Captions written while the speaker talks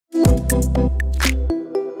Hi,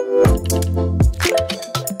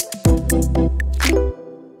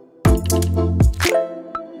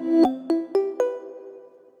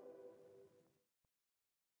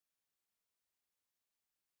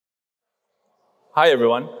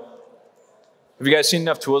 everyone. Have you guys seen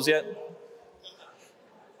enough tools yet?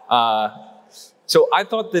 So I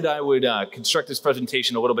thought that I would construct this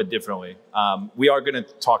presentation a little bit differently. We are going to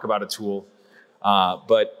talk about a tool,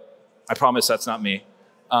 but I promise that's not me.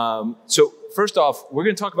 So first off, we're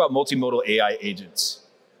going to talk about multimodal AI agents.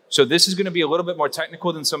 So this is going to be a little bit more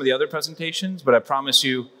technical than some of the other presentations, but I promise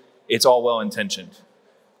you it's all well-intentioned.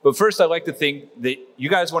 But first, I'd like to think that you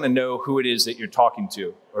guys want to know who it is that you're talking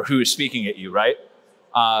to or who is speaking at you, right?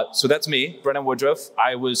 So that's me, Brennan Woodruff.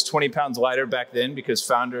 I was 20 pounds lighter back then because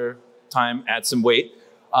founder time add some weight.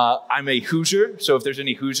 I'm a Hoosier, so if there's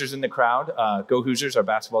any Hoosiers in the crowd, go Hoosiers. Our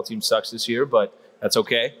basketball team sucks this year, but that's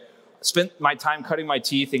okay. I spent my time cutting my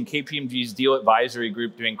teeth in KPMG's deal advisory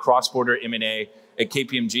group doing cross-border M&A at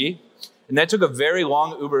KPMG. And that took a very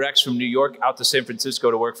long UberX from New York out to San Francisco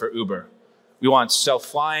to work for Uber. We want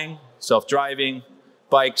self-flying, self-driving,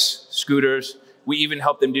 bikes, scooters. We even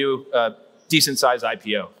helped them do a decent-sized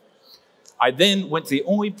IPO. I then went to the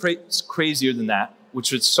only place crazier than that,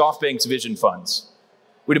 which was SoftBank's Vision Funds.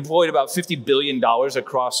 We deployed about $50 billion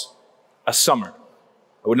across a summer.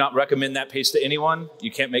 I would not recommend that pace to anyone.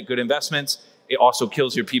 You can't make good investments. It also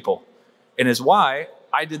kills your people. And is why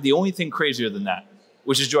I did the only thing crazier than that,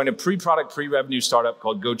 which is join a pre-product, pre-revenue startup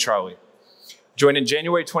called GoCharlie. Joined in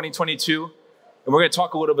January 2022. And we're going to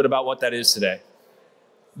talk a little bit about what that is today.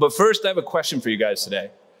 But first, I have a question for you guys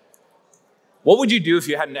today. What would you do if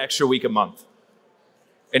you had an extra week a month?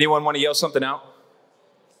 Anyone want to yell something out?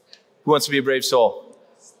 Who wants to be a brave soul?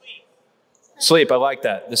 Sleep. Sleep, I like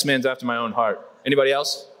that. This man's after my own heart. Anybody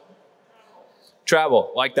else?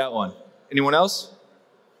 Travel, like that one. Anyone else?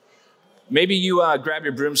 Maybe you grab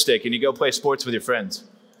your broomstick and you go play sports with your friends.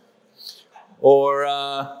 Or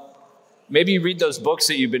maybe you read those books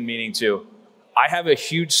that you've been meaning to. I have a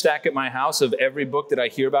huge stack at my house of every book that I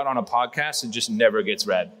hear about on a podcast and just never gets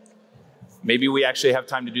read. Maybe we actually have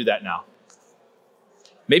time to do that now.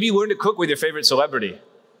 Maybe you learn to cook with your favorite celebrity.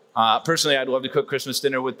 Personally, I'd love to cook Christmas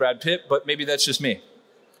dinner with Brad Pitt, but maybe that's just me.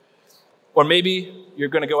 Or maybe you're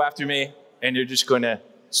going to go after me and you're just going to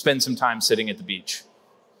spend some time sitting at the beach.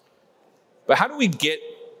 But how do we get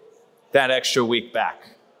that extra week back?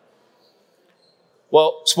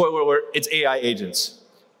 Well, spoiler alert, it's AI agents.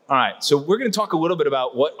 All right, so we're going to talk a little bit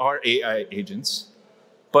about what are AI agents,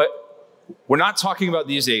 but we're not talking about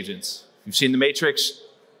these agents. You've seen the Matrix.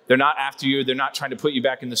 They're not after you. They're not trying to put you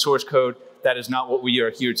back in the source code. That is not what we are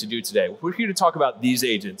here to do today. We're here to talk about these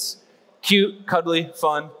agents. Cute, cuddly,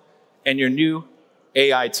 fun, and your new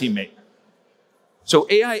AI teammate. So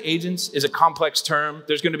AI agents is a complex term.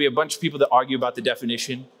 There's going to be a bunch of people that argue about the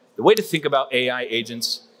definition. The way to think about AI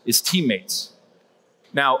agents is teammates.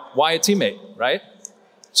 Now, why a teammate, right?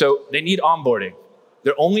 So they need onboarding.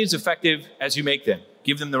 They're only as effective as you make them.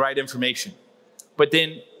 Give them the right information. But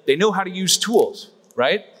then they know how to use tools,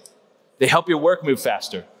 right? They help your work move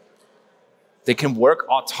faster. They can work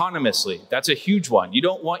autonomously. That's a huge one. You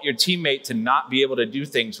don't want your teammate to not be able to do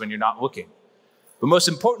things when you're not looking. But most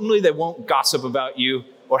importantly, they won't gossip about you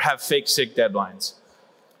or have fake sick deadlines.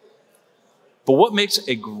 But what makes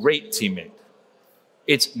a great teammate?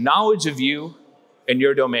 It's knowledge of you and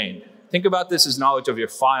your domain. Think about this as knowledge of your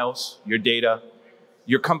files, your data,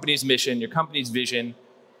 your company's mission, your company's vision,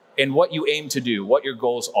 and what you aim to do, what your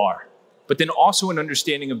goals are. But then also an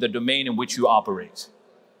understanding of the domain in which you operate.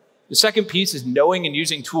 The second piece is knowing and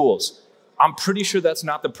using tools. I'm pretty sure that's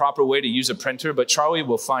not the proper way to use a printer, but Charlie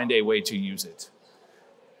will find a way to use it.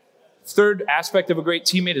 Third aspect of a great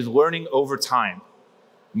teammate is learning over time.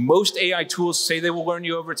 Most AI tools say they will learn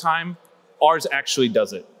you over time. Ours actually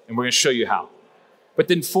does it, and we're going to show you how. But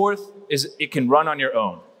then fourth is it can run on your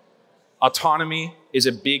own. Autonomy is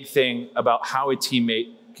a big thing about how a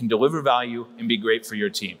teammate can deliver value and be great for your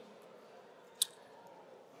team.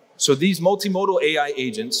 So these multimodal AI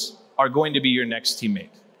agents are going to be your next teammate.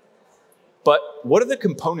 But what are the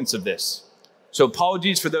components of this? So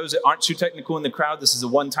apologies for those that aren't too technical in the crowd. This is the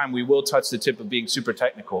one time we will touch the tip of being super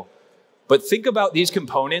technical. But think about these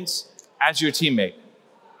components as your teammate.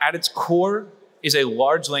 At its core is a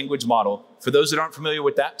large language model. For those that aren't familiar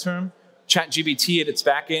with that term, ChatGPT at its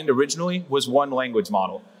back end originally was one language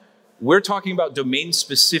model. We're talking about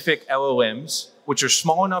domain-specific LLMs, which are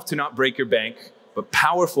small enough to not break your bank, but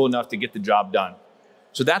powerful enough to get the job done.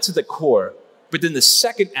 So that's at the core. But then the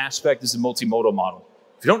second aspect is the multimodal model.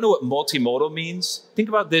 If you don't know what multimodal means, think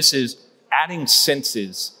about this as adding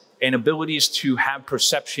senses and abilities to have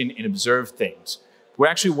perception and observe things. We're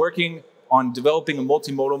actually working on developing a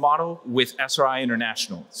multimodal model with SRI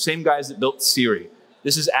International, same guys that built Siri.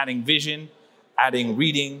 This is adding vision, adding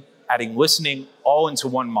reading, adding listening, all into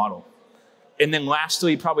one model. And then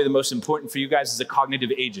lastly, probably the most important for you guys is a cognitive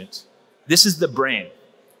agent. This is the brain.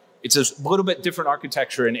 It's a little bit different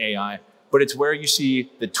architecture in AI, but it's where you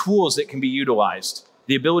see the tools that can be utilized,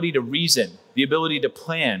 the ability to reason, the ability to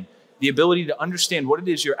plan, the ability to understand what it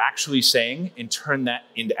is you're actually saying and turn that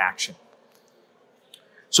into action.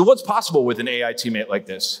 So what's possible with an AI teammate like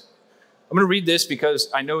this? I'm going to read this because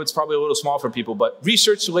I know it's probably a little small for people, but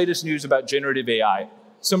research the latest news about generative AI.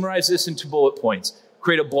 Summarize this into bullet points.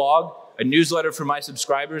 Create a blog, a newsletter for my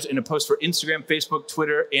subscribers, and a post for Instagram, Facebook,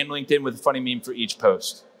 Twitter, and LinkedIn with a funny meme for each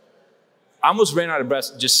post. I almost ran out of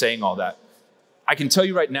breath just saying all that. I can tell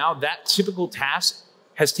you right now, that typical task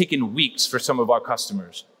has taken weeks for some of our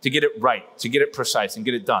customers to get it right, to get it precise, and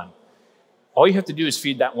get it done. All you have to do is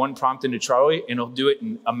feed that one prompt into Charlie, and it'll do it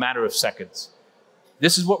in a matter of seconds.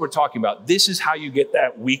 This is what we're talking about. This is how you get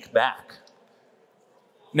that week back.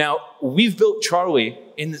 Now, we've built Charlie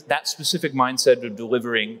in that specific mindset of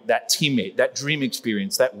delivering that teammate, that dream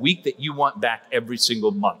experience, that week that you want back every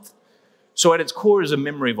single month. So at its core is a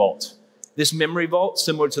memory vault. This memory vault,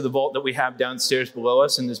 similar to the vault that we have downstairs below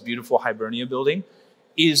us in this beautiful Hibernia building,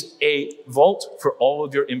 is a vault for all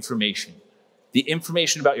of your information. The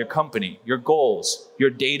information about your company, your goals, your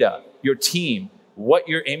data, your team, what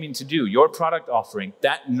you're aiming to do, your product offering,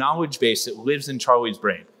 that knowledge base that lives in Charlie's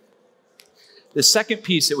brain. The second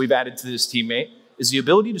piece that we've added to this teammate is the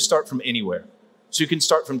ability to start from anywhere. So you can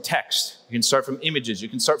start from text, you can start from images, you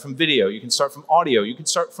can start from video, you can start from audio, you can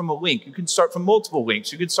start from a link, you can start from multiple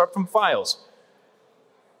links, you can start from files.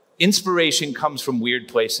 Inspiration comes from weird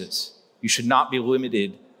places. You should not be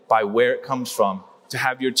limited by where it comes from to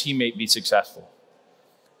have your teammate be successful.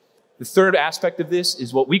 The third aspect of this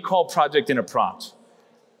is what we call project in a prompt.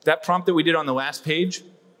 That prompt that we did on the last page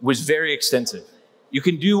was very extensive. You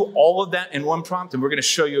can do all of that in one prompt, and we're going to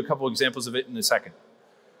show you a couple examples of it in a second.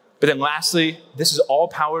 But then lastly, this is all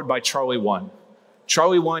powered by Charlie 1.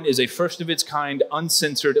 Charlie 1 is a first of its kind,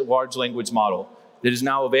 uncensored large language model that is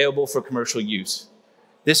now available for commercial use.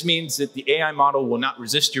 This means that the AI model will not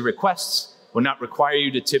resist your requests, will not require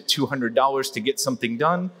you to tip $200 to get something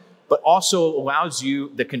done, but also allows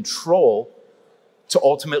you the control to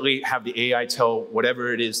ultimately have the AI tell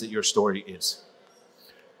whatever it is that your story is.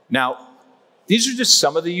 Now, these are just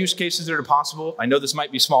some of the use cases that are possible. I know this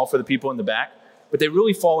might be small for the people in the back, but they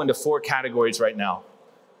really fall into 4 categories right now.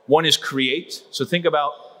 One is create. So think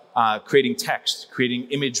about creating text, creating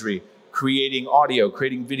imagery, creating audio,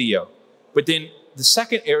 creating video. But then the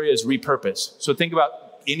second area is repurpose. So think about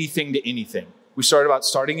anything to anything. We started about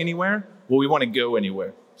starting anywhere. Well, we want to go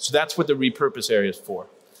anywhere. So that's what the repurpose area is for.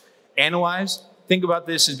 Analyze. Think about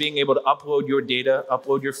this as being able to upload your data,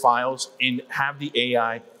 upload your files, and have the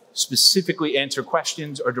AI specifically answer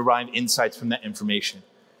questions or derive insights from that information.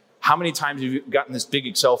 How many times have you gotten this big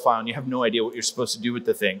Excel file and you have no idea what you're supposed to do with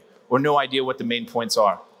the thing, or no idea what the main points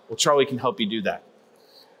are? Well, Charlie can help you do that.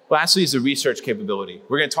 Lastly is the research capability.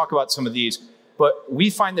 We're going to talk about some of these, but we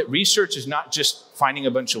find that research is not just finding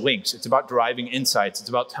a bunch of links. It's about deriving insights. It's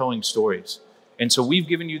about telling stories. And so we've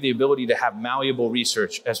given you the ability to have malleable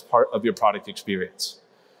research as part of your product experience.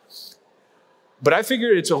 But I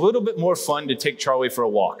figured it's a little bit more fun to take Charlie for a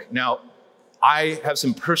walk. Now, I have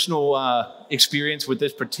some personal experience with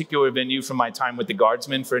this particular venue from my time with the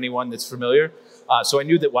Guardsmen, for anyone that's familiar. So I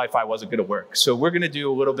knew that Wi-Fi wasn't going to work. So we're going to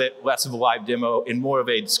do a little bit less of a live demo and more of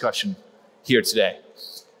a discussion here today.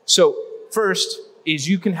 So first is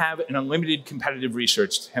you can have an unlimited competitive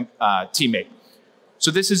research teammate. So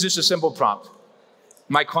this is just a simple prompt.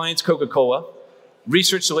 My client's Coca-Cola.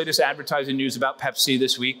 Research the latest advertising news about Pepsi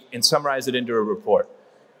this week and summarize it into a report.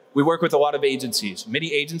 We work with a lot of agencies.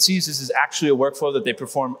 Many agencies, this is actually a workflow that they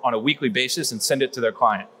perform on a weekly basis and send it to their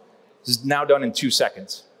client. This is now done in 2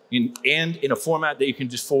 seconds and in a format that you can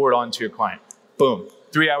just forward on to your client. Boom,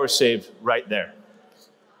 3 hours saved right there.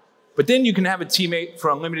 But then you can have a teammate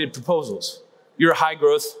for unlimited proposals. You're a high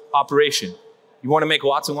growth operation. You want to make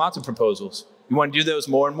lots and lots of proposals. You want to do those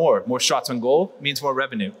more and more. More shots on goal means more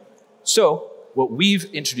revenue. So what we've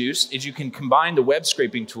introduced is you can combine the web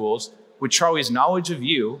scraping tools with Charlie's knowledge of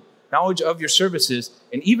you, knowledge of your services,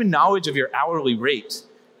 and even knowledge of your hourly rate,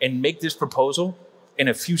 and make this proposal in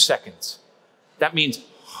a few seconds. That means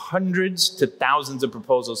hundreds to thousands of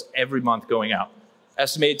proposals every month going out.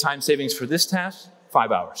 Estimated time savings for this task,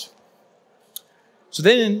 5 hours. So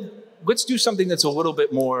then let's do something that's a little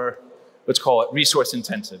bit more, let's call it resource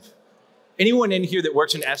intensive. Anyone in here that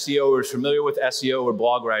works in SEO or is familiar with SEO or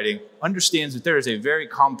blog writing understands that there is a very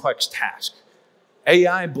complex task.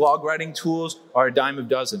 AI blog writing tools are a dime a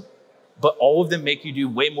dozen, but all of them make you do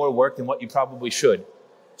way more work than what you probably should.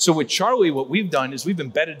 So with Charlie, what we've done is we've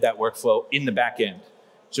embedded that workflow in the back end.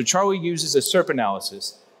 So Charlie uses a SERP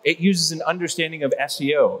analysis. It uses an understanding of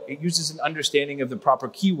SEO. It uses an understanding of the proper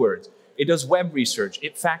keywords. It does web research.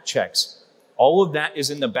 It fact checks. All of that is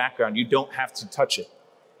in the background. You don't have to touch it.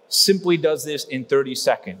 Simply does this in 30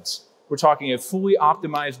 seconds. We're talking a fully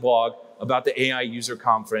optimized blog about the AI user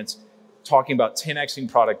conference, talking about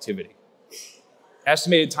 10xing productivity.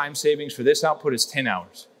 Estimated time savings for this output is 10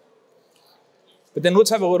 hours. But then let's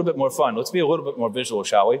have a little bit more fun. Let's be a little bit more visual,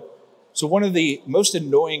 shall we? So one of the most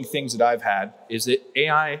annoying things that I've had is that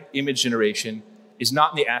AI image generation is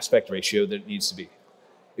not in the aspect ratio that it needs to be.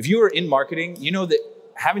 If you are in marketing, you know that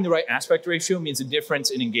having the right aspect ratio means a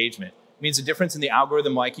difference in engagement. It means a difference in the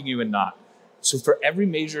algorithm liking you and not. So for every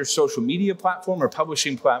major social media platform or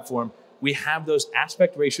publishing platform, we have those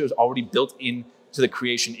aspect ratios already built into the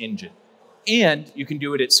creation engine. And you can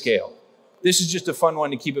do it at scale. This is just a fun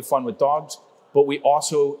one to keep it fun with dogs. But we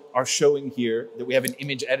also are showing here that we have an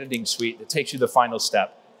image editing suite that takes you to the final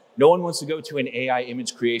step. No one wants to go to an AI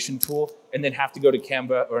image creation tool and then have to go to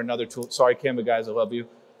Canva or another tool. Sorry, Canva guys, I love you.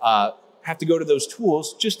 Have to go to those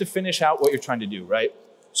tools just to finish out what you're trying to do, right?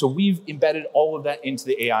 So we've embedded all of that into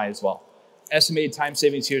the AI as well. Estimated time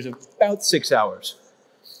savings here is about 6 hours.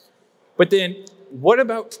 But then what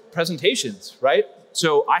about presentations, right?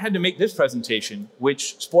 So I had to make this presentation,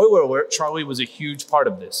 which, spoiler alert, Charlie was a huge part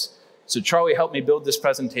of this. So Charlie helped me build this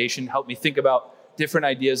presentation, helped me think about different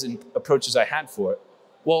ideas and approaches I had for it.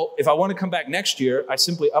 Well, if I want to come back next year, I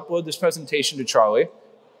simply upload this presentation to Charlie,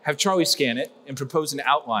 have Charlie scan it, and propose an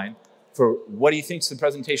outline for what he thinks the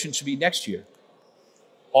presentation should be next year,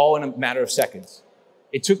 all in a matter of seconds.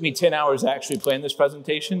 It took me 10 hours to actually plan this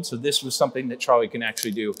presentation, so this was something that Charlie can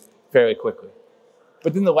actually do fairly quickly.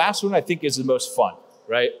 But then the last one I think is the most fun,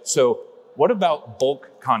 right? So what about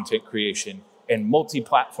bulk content creation and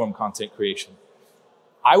multi-platform content creation?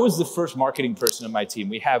 I was the first marketing person on my team.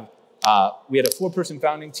 We had a 4-person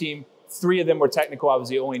founding team. 3 of them were technical. I was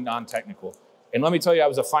the only non-technical. And let me tell you, I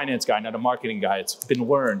was a finance guy, not a marketing guy. It's been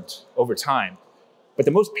learned over time. But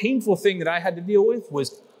the most painful thing that I had to deal with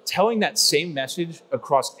was telling that same message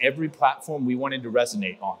across every platform we wanted to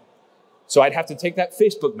resonate on. So I'd have to take that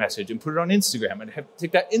Facebook message and put it on Instagram. I'd have to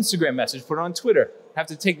take that Instagram message, put it on Twitter. I'd have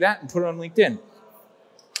to take that and put it on LinkedIn.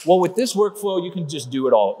 Well, with this workflow, you can just do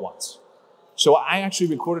it all at once. So I actually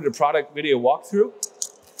recorded a product video walkthrough.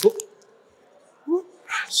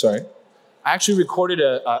 Sorry. I actually recorded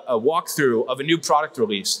a walkthrough of a new product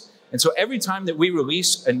release. And so every time that we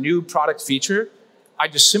release a new product feature, I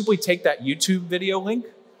just simply take that YouTube video link,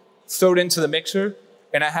 throw it into the mixer,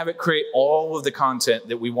 and I have it create all of the content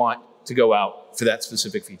that we want to go out for that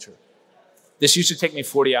specific feature. This used to take me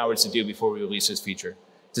 40 hours to do before we release this feature,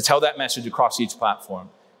 to tell that message across each platform.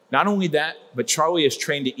 Not only that, but Charlie is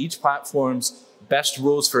trained to each platform's best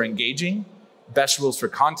rules for engaging, best rules for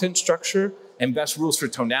content structure, and best rules for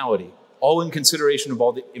tonality, all in consideration of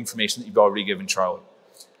all the information that you've already given Charlie.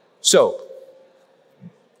 So,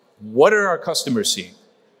 what are our customers seeing?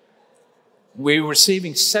 We were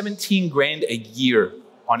saving 17 grand a year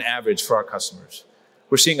on average for our customers.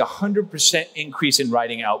 We're seeing a 100% increase in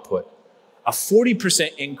writing output, a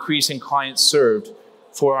 40% increase in clients served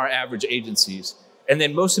for our average agencies. And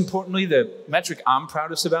then most importantly, the metric I'm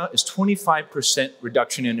proudest about is 25%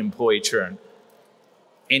 reduction in employee churn.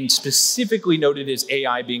 And specifically noted as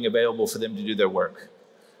AI being available for them to do their work.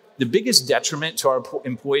 The biggest detriment to our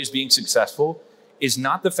employees being successful is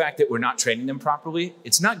not the fact that we're not training them properly.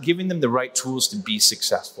 It's not giving them the right tools to be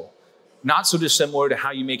successful. Not so dissimilar to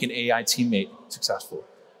how you make an AI teammate successful.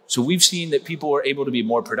 So we've seen that people are able to be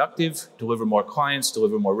more productive, deliver more clients,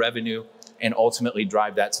 deliver more revenue, and ultimately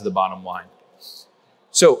drive that to the bottom line.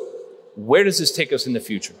 So where does this take us in the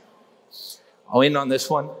future? I'll end on this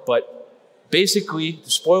one, but basically,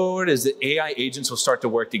 the spoiler alert is that AI agents will start to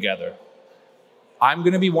work together. I'm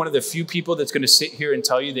going to be one of the few people that's going to sit here and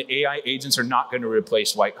tell you that AI agents are not going to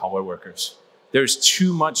replace white-collar workers. There's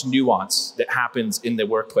too much nuance that happens in the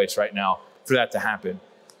workplace right now for that to happen.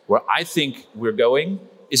 Where I think we're going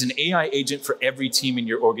is an AI agent for every team in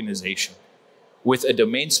your organization with a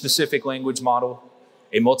domain-specific language model,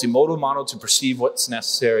 a multimodal model to perceive what's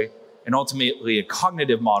necessary, and ultimately a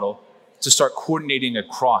cognitive model to start coordinating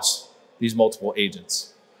across these multiple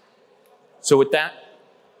agents. So with that,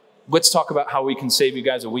 let's talk about how we can save you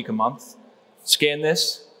guys a week a month. Scan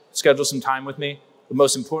this, schedule some time with me. But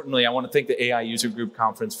most importantly, I want to thank the AI User Group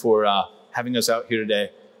Conference for having us out here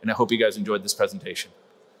today, and I hope you guys enjoyed this presentation.